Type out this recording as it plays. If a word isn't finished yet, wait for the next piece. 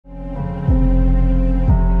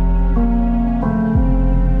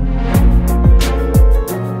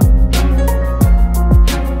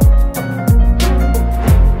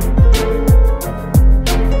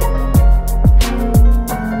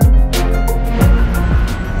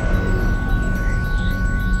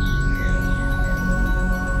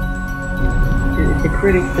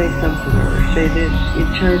critics say something or say this,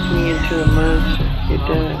 it turns me into a monster. It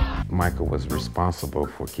does. Michael was responsible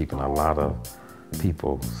for keeping a lot of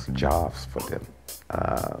people's jobs for them.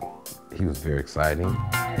 He was very exciting.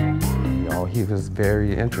 You know, he was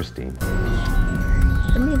very interesting.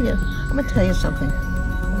 The media, I'm gonna tell you something.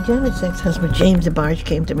 Janet's ex-husband, James DeBarge,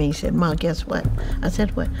 came to me. He said, "Ma, guess what?" I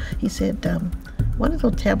said, "What?" He said, one of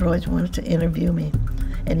those tabloids wanted to interview me.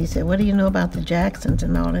 And he said, "What do you know about the Jacksons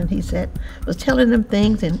and all?" And he said, was telling them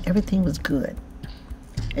things and everything was good.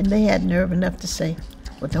 And they had nerve enough to say,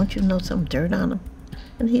 "Well, don't you know some dirt on them?"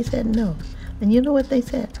 And he said, "No." And you know what they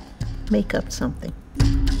said? Make up something.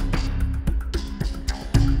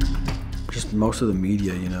 Just most of the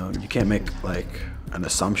media, you know, you can't make like an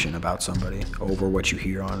assumption about somebody over what you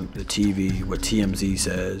hear on the TV, what TMZ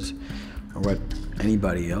says, or what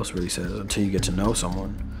anybody else really says until you get to know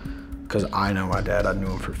someone. Because I know my dad, I knew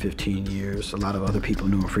him for 15 years. A lot of other people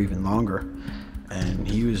knew him for even longer. And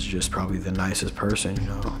he was just probably the nicest person, you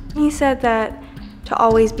know. He said that to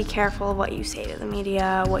always be careful of what you say to the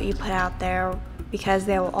media, what you put out there, because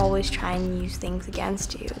they will always try and use things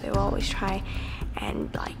against you. They will always try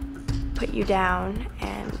and like put you down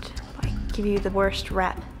and like give you the worst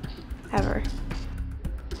rep ever.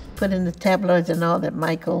 Put in the tabloids and all that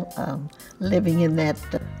Michael living in that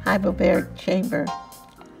hyperbaric chamber,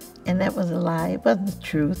 and that was a lie. It wasn't the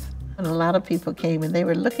truth. And a lot of people came and they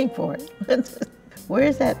were looking for it.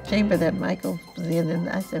 Where's that chamber that Michael was in? And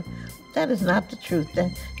I said, that is not the truth.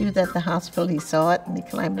 That he was at the hospital, he saw it, and he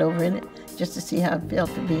climbed over in it just to see how it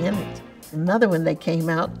felt to be in it. Another one that came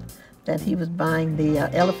out, that he was buying the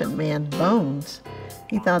Elephant Man bones.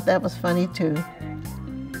 He thought that was funny too.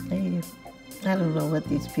 I don't know what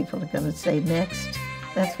these people are going to say next.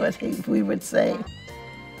 That's what we would say.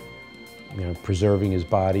 You know, preserving his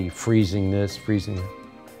body, freezing this, freezing that.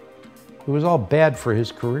 It was all bad for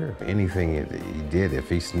his career. Anything he did, if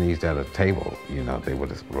he sneezed at a table, you know, they would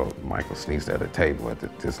have wrote, "Michael sneezed at a table at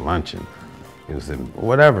this luncheon." It was in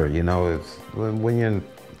whatever, you know, it's, when you're in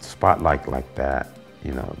spotlight like that,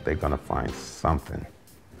 you know, they're gonna find something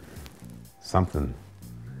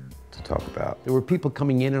to talk about. There were people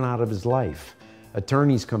coming in and out of his life,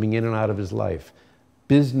 attorneys coming in and out of his life,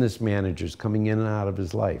 business managers coming in and out of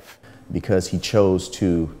his life. Because he chose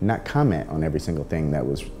to not comment on every single thing that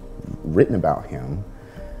was written about him,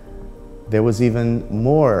 there was even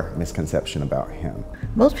more misconception about him.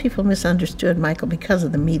 Most people misunderstood Michael because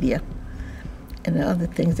of the media and the other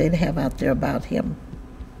things they'd have out there about him.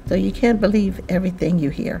 So you can't believe everything you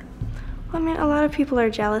hear. Well, I mean, a lot of people are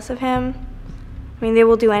jealous of him. I mean, they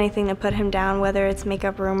will do anything to put him down, whether it's make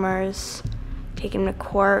up rumors, take him to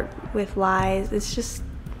court with lies. It's just,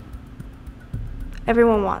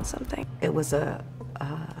 everyone wants something. It was a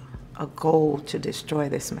goal to destroy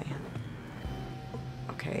this man,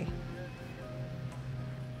 okay?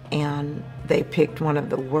 And they picked one of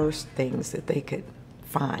the worst things that they could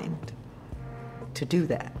find to do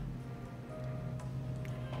that.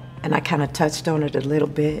 And I kind of touched on it a little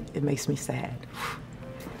bit. It makes me sad.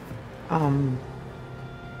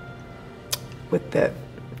 With the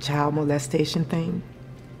child molestation thing,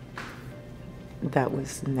 that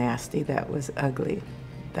was nasty, that was ugly,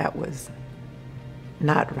 that was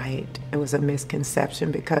not right. It was a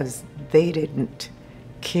misconception because they didn't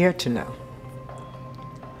care to know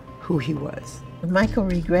who he was. Michael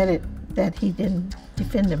regretted that he didn't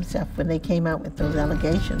defend himself when they came out with those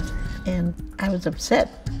allegations. And I was upset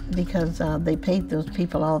because they paid those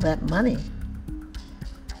people all that money.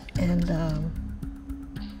 And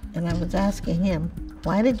I was asking him,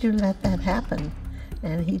 why did you let that happen?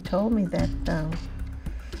 And he told me that the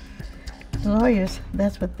lawyers,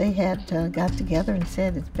 that's what they had got together and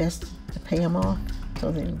said it's best to pay them off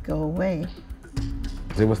so they would go away.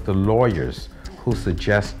 It was the lawyers who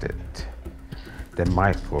suggested that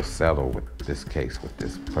Michael settle with this case with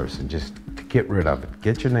this person, just to get rid of it.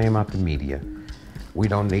 Get your name out the media. We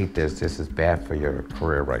don't need this. This is bad for your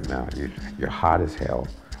career right now. You're hot as hell.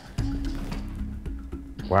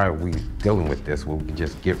 Why are we dealing with this? We can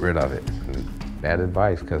just get rid of it. And bad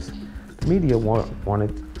advice, because the media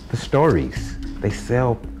wanted the stories. They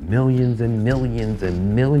sell millions and millions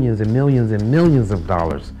and millions and millions and millions of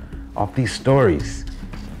dollars off these stories.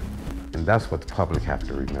 And that's what the public have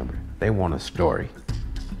to remember. They want a story.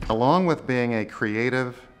 Along with being a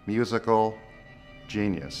creative, musical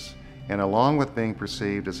genius, and along with being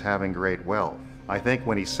perceived as having great wealth, I think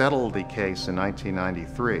when he settled the case in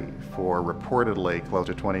 1993 for reportedly close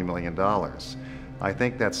to $20 million, I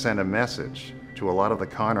think that sent a message to a lot of the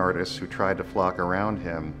con artists who tried to flock around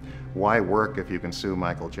him. Why work if you can sue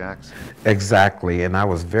Michael Jackson? Exactly, and I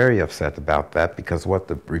was very upset about that, because what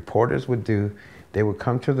the reporters would do, they would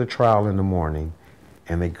come to the trial in the morning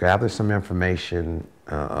and they gather some information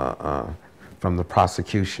from the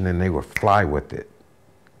prosecution, and they would fly with it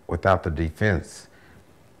without the defense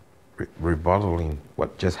rebuttaling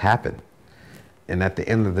what just happened. And at the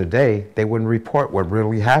end of the day, they wouldn't report what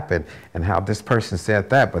really happened and how this person said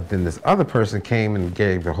that, but then this other person came and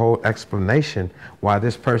gave the whole explanation why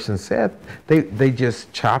this person said. They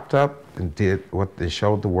just chopped up and did what they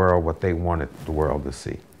showed the world what they wanted the world to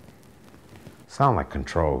see. Sound like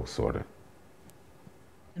control, sort of.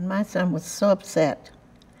 And my son was so upset,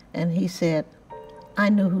 and he said, I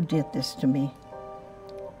knew who did this to me.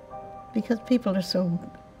 Because people are so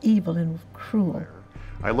evil and cruel.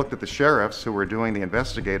 I looked at the sheriffs who were doing the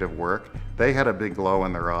investigative work. They had a big glow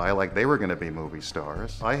in their eye, like they were going to be movie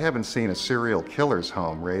stars. I haven't seen a serial killer's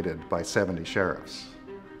home raided by 70 sheriffs.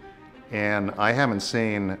 And I haven't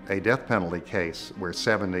seen a death penalty case where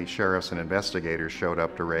 70 sheriffs and investigators showed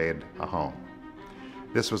up to raid a home.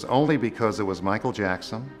 This was only because it was Michael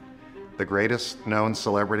Jackson, the greatest known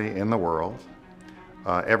celebrity in the world.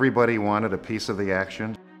 Everybody wanted a piece of the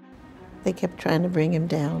action. They kept trying to bring him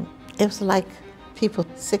down. It was like people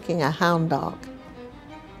sicking a hound dog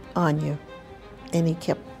on you. And he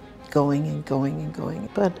kept going and going and going.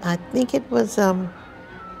 But I think it was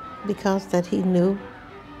because that he knew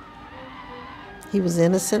he was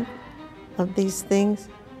innocent of these things.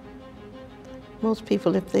 Most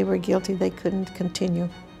people, if they were guilty, they couldn't continue.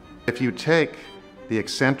 If you take the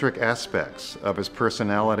eccentric aspects of his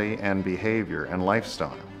personality and behavior and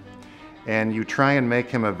lifestyle, and you try and make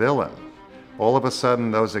him a villain, all of a sudden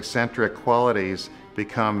those eccentric qualities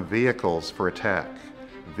become vehicles for attack,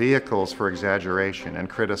 vehicles for exaggeration and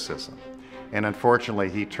criticism. And unfortunately,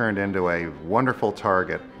 he turned into a wonderful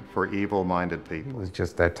target for evil-minded people. He was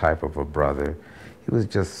just that type of a brother. He was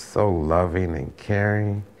just so loving and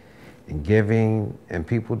caring and giving, and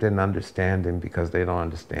people didn't understand him because they don't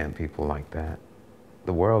understand people like that.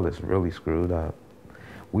 The world is really screwed up.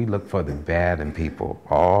 We look for the bad in people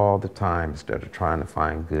all the time instead of trying to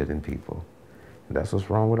find good in people. And that's what's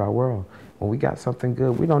wrong with our world. When we got something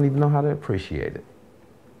good, we don't even know how to appreciate it.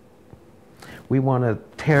 We want to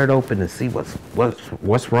tear it open and see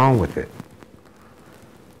what's wrong with it.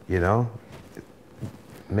 You know?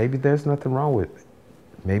 Maybe there's nothing wrong with it.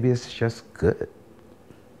 Maybe it's just good.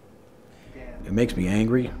 It makes me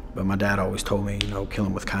angry, but my dad always told me, you know, kill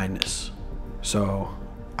him with kindness. So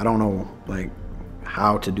I don't know, like,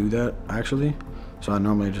 how to do that, actually. So I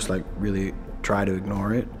normally just, like, really try to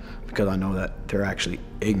ignore it because I know that they're actually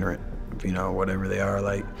ignorant, you know, whatever they are.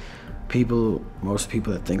 Like, people, most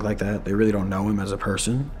people that think like that, they really don't know him as a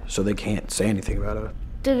person, so they can't say anything about it.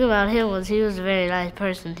 The thing about him was he was a very nice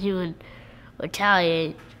person. He would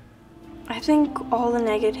retaliate. I think all the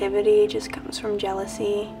negativity just comes from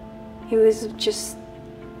jealousy. He was just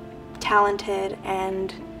talented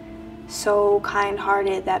and so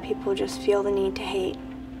kind-hearted that people just feel the need to hate.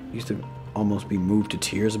 I used to almost be moved to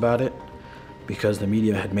tears about it because the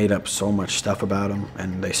media had made up so much stuff about him,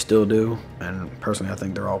 and they still do. And personally, I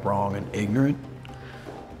think they're all wrong and ignorant.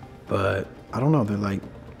 But I don't know, they're like,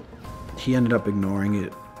 he ended up ignoring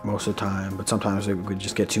it most of the time, but sometimes it would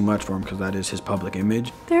just get too much for him because that is his public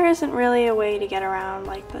image. There isn't really a way to get around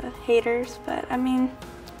like the haters, but I mean,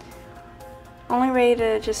 only way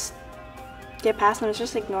to just get past them is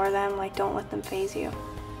just ignore them, like don't let them faze you.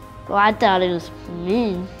 Well, I thought it was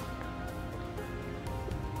mean.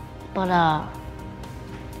 But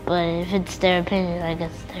if it's their opinion, I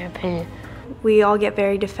guess it's their opinion. We all get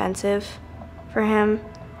very defensive for him.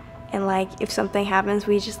 And like, if something happens,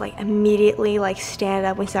 we just like immediately like stand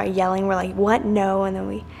up, we start yelling, we're like, what, no? And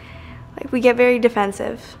then we get very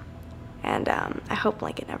defensive. And I hope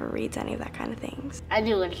like it never reads any of that kind of things. I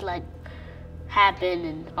knew it like happened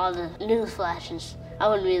and all the news flashes. I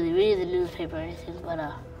wouldn't really read the newspaper or anything, but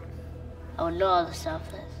I would know all the stuff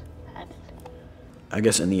that happened. I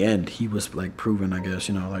guess in the end, he was like proven, I guess,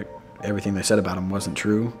 you know, like everything they said about him wasn't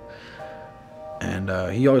true.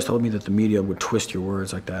 And he always told me that the media would twist your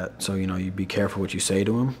words like that. So, you know, you be careful what you say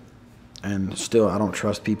to him. And still, I don't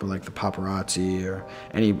trust people like the paparazzi or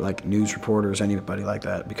any like news reporters, anybody like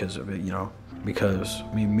that because of it, you know. Because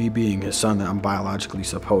me being his son, I'm biologically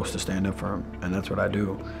supposed to stand up for him, and that's what I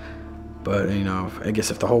do. But, you know, I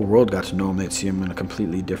guess if the whole world got to know him, they'd see him in a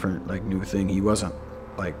completely different, like, new thing. He wasn't,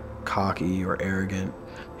 like, cocky or arrogant.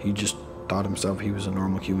 He just thought himself he was a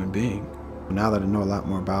normal human being. Now that I know a lot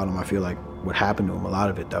more about him, I feel like what happened to him, a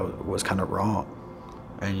lot of it that was kind of wrong.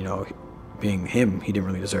 And, you know, being him, he didn't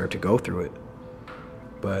really deserve to go through it.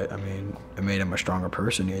 But, I mean, it made him a stronger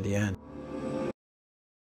person near the end.